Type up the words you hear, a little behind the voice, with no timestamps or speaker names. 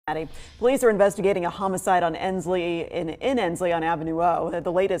Police are investigating a homicide on Ensley in Ensley on Avenue O.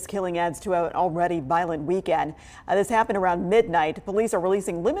 The latest killing adds to an already violent weekend. This happened around midnight. Police are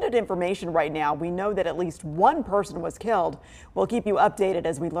releasing limited information right now. We know that at least one person was killed. We'll keep you updated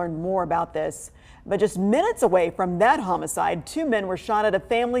as we learn more about this. But just minutes away from that homicide, two men were shot at a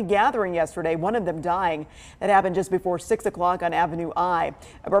family gathering yesterday, one of them dying. That happened just before 6 o'clock on Avenue I.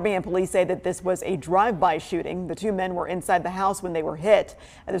 Birmingham police say that this was a drive-by shooting. The two men were inside the house when they were hit.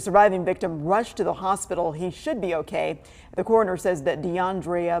 The surviving victim rushed to the hospital. He should be okay. The coroner says that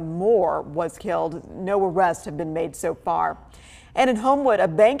DeAndrea Moore was killed. No arrests have been made so far. And in Homewood, a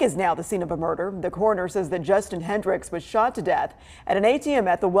bank is now the scene of a murder. The coroner says that Justin Hendricks was shot to death at an ATM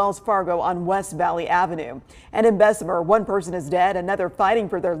at the Wells Fargo on West Valley Avenue. And in Bessemer, one person is dead, another fighting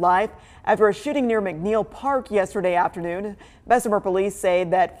for their life after a shooting near McNeil Park yesterday afternoon. Bessemer police say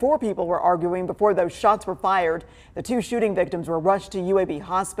that 4 people were arguing before those shots were fired. The 2 shooting victims were rushed to UAB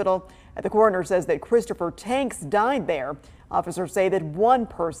Hospital. The coroner says that Christopher Tanks died there. Officers say that 1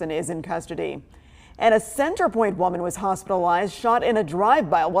 person is in custody. And a Center Point woman was hospitalized, shot in a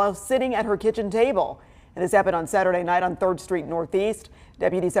drive-by while sitting at her kitchen table. And this happened on Saturday night on 3rd Street Northeast.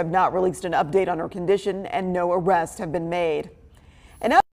 Deputies have not released an update on her condition, and no arrests have been made. And